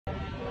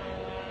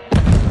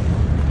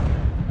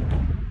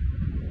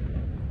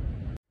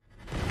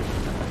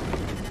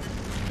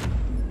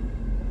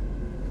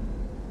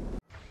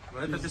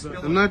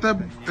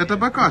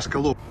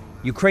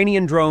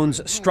Ukrainian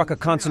drones struck a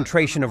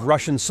concentration of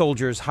Russian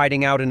soldiers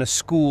hiding out in a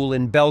school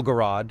in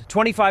Belgorod,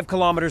 25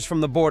 kilometers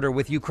from the border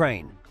with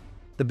Ukraine.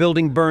 The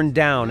building burned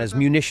down as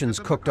munitions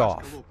cooked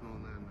off.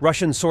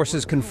 Russian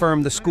sources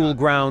confirmed the school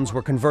grounds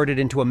were converted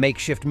into a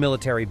makeshift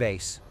military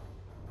base.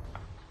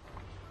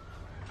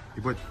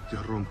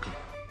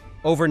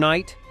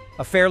 Overnight,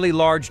 a fairly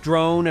large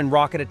drone and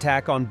rocket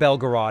attack on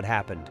Belgorod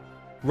happened.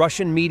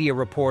 Russian media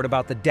report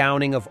about the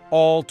downing of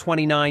all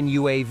 29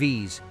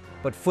 UAVs,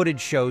 but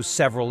footage shows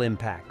several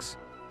impacts.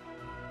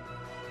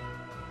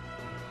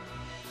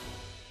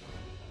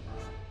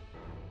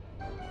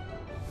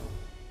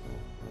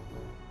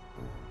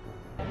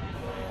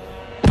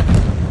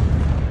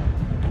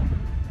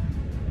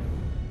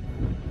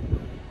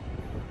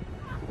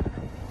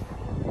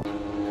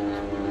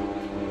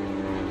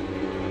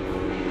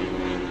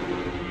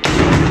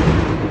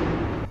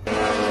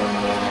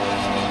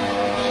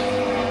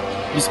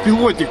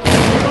 Беспилотник!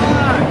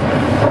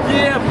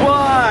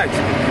 Ебать!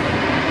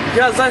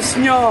 Я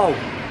заснял!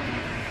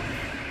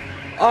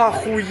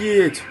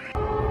 Охуеть!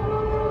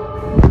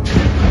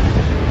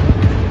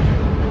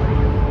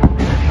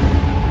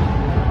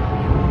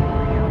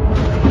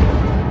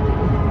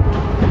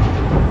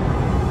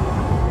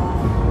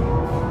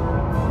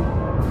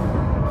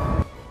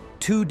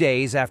 Two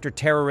days after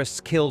terrorists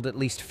killed at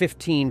least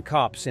 15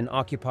 cops in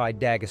occupied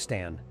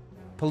Dagestan.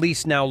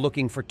 Police now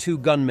looking for two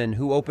gunmen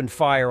who opened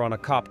fire on a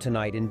cop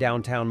tonight in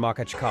downtown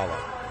Makhachkala.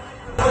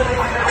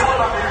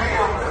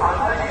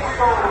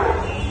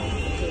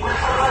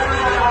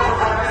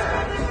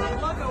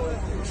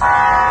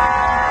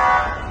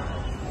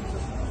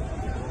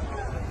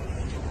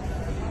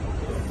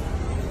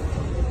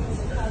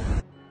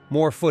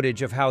 More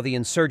footage of how the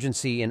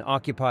insurgency in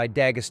occupied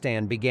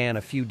Dagestan began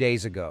a few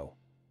days ago.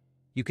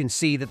 You can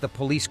see that the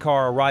police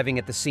car arriving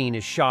at the scene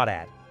is shot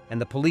at, and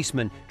the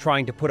policeman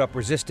trying to put up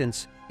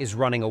resistance is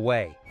running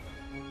away.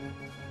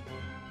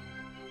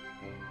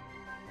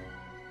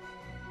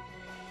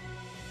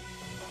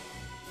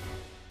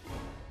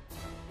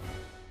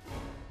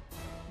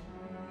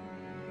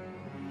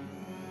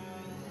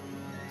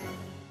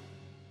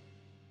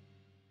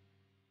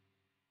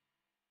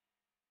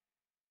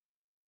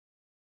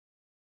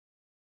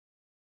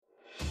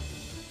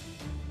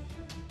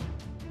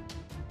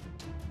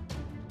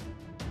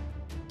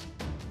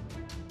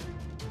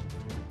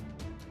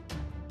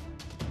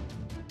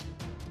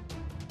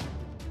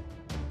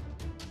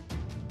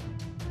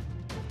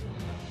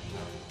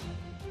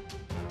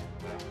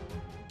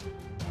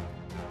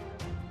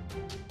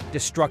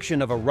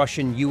 Destruction of a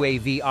Russian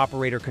UAV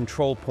operator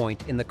control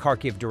point in the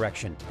Kharkiv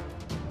direction.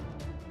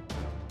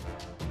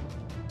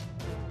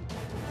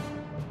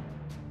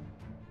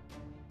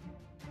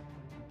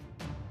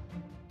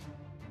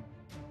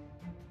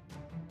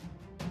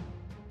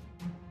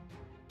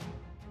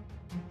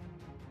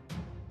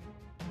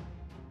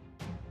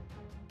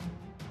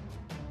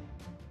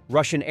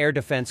 Russian air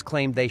defense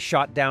claimed they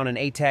shot down an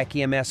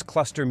ATAK-EMS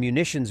cluster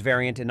munitions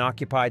variant in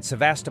occupied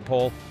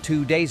Sevastopol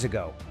 2 days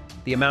ago.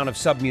 The amount of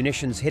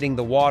submunitions hitting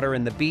the water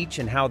and the beach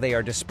and how they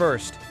are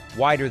dispersed,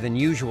 wider than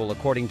usual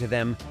according to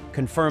them,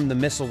 confirmed the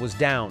missile was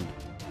downed.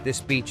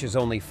 This beach is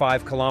only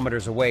 5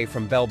 kilometers away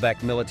from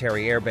Belbek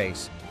military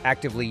airbase,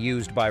 actively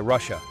used by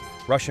Russia.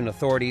 Russian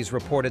authorities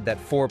reported that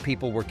 4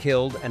 people were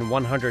killed and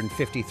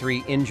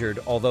 153 injured,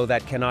 although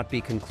that cannot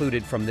be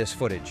concluded from this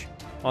footage.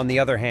 On the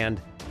other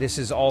hand, this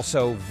is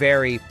also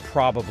very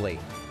probably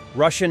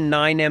Russian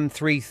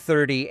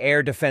 9M330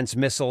 air defense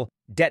missile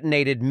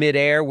detonated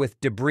mid-air with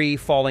debris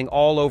falling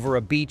all over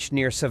a beach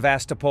near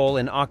Sevastopol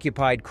in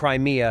occupied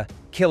Crimea,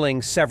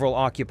 killing several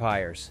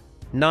occupiers.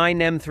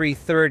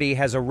 9M330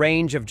 has a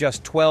range of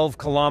just 12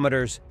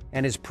 kilometers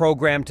and is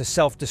programmed to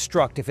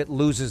self-destruct if it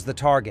loses the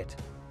target.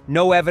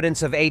 No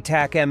evidence of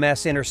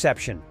ATAK-MS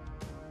interception.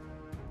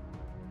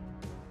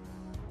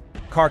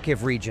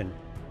 Kharkiv region.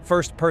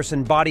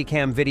 First-person body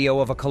cam video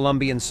of a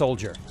Colombian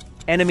soldier.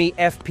 Enemy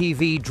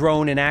FPV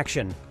drone in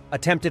action.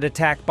 Attempted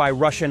attack by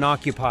Russian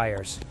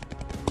occupiers.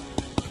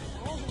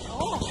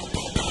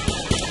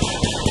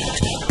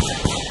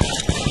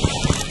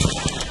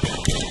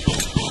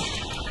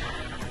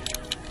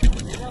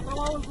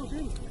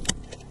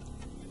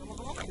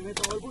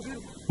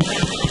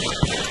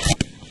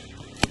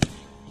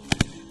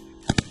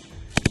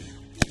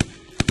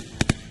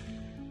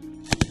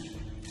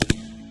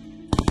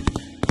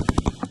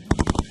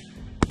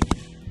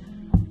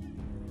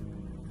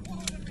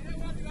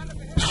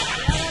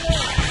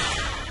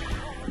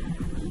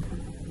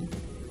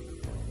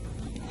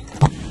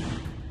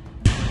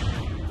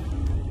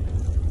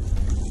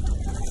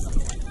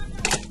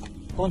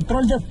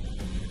 Control de...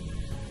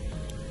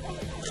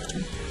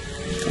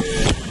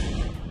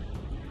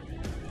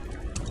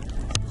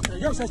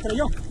 Se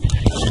estrelló.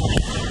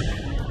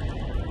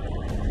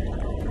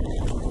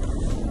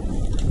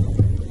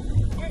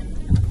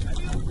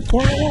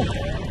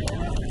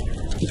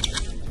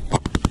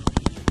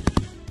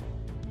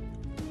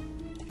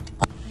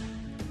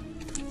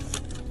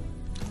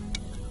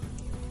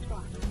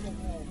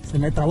 Se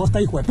me trabó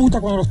esta hijo de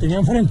puta cuando los tenía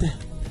enfrente.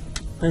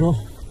 Pero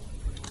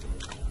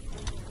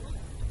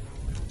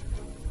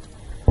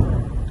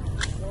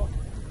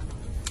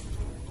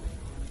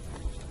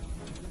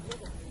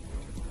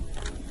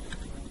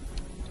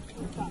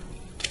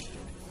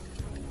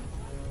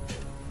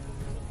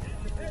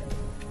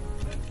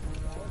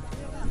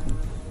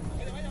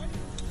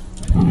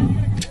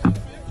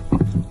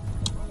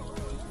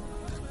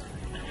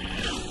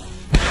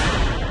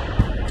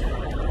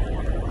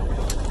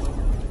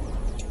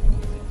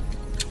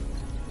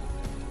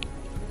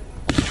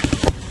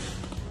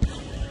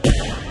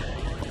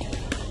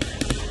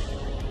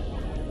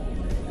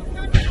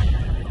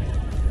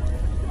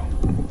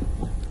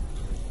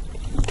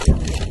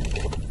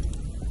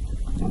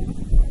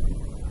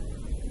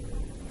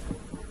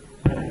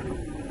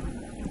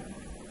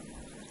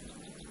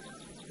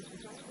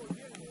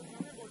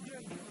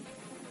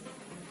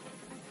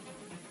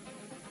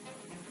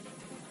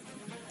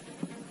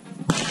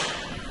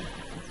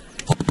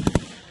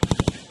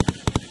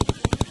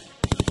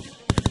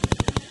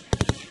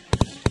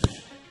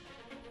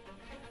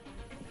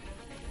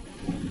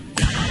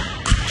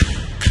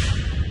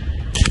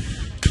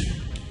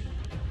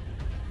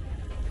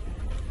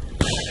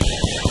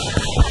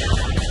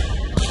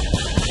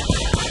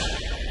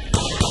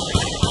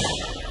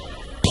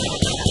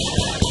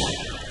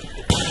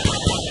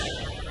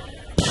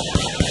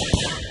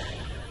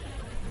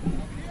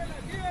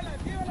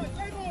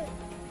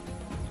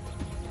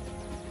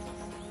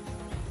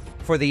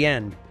For the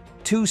end,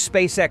 2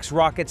 SpaceX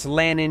rockets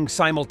landing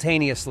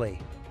simultaneously.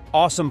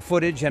 Awesome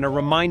footage and a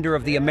reminder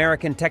of the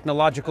American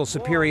technological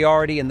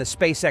superiority in the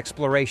space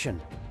exploration.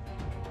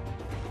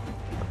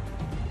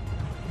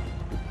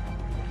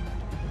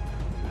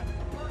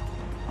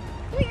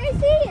 Wait, I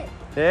see it!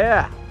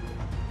 yeah,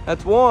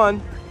 that's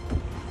one.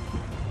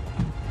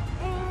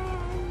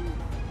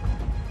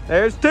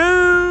 There's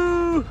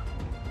 2.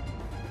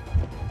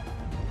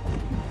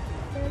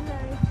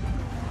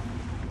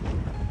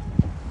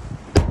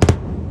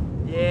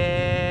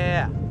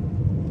 Yeah.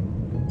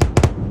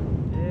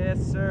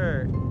 Yes,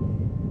 sir.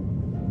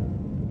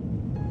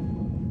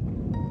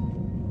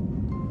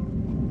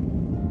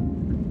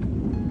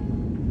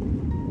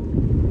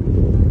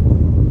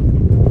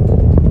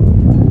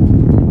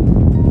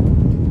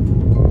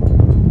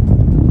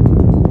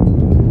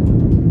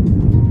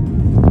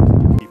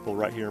 People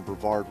right here in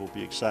Brevard will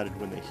be excited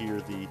when they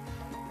hear the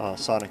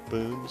sonic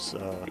booms.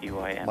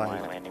 EYNY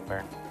landing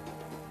burn.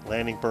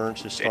 Landing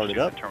burns just started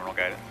up. Terminal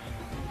guidance.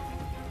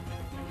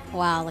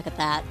 Wow, look at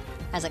that.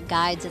 As it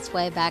guides its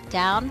way back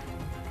down.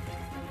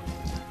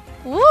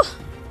 Woo!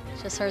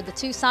 Just heard the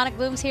 2 sonic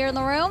booms here in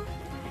the room.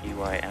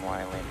 EYNY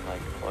landing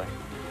light deploy.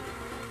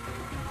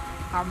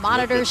 Our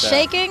monitors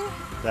shaking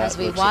as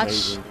we looks watch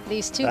amazing.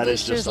 these 2 That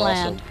is boosters just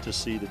land. awesome to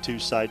see the 2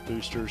 side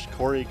boosters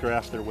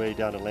choreograph their way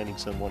down to landing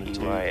zone 1 and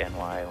 2.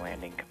 EYNY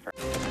landing confirmed.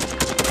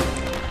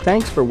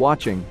 Thanks for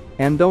watching,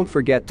 and don't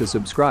forget to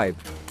subscribe.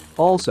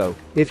 Also,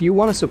 if you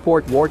want to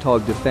support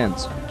Warthog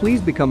Defense,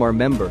 please become our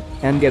member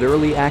and get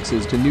early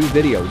access to new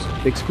videos,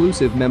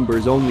 exclusive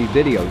members-only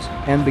videos,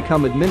 and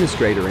become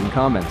administrator in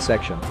comment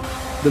section.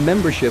 The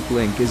membership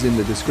link is in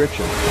the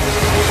description. Rescues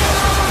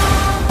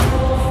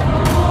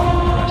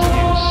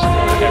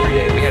every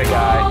day. We had a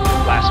guy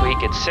last week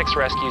at 6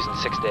 rescues in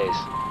 6 days.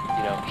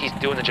 You know, he's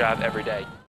doing the job every day.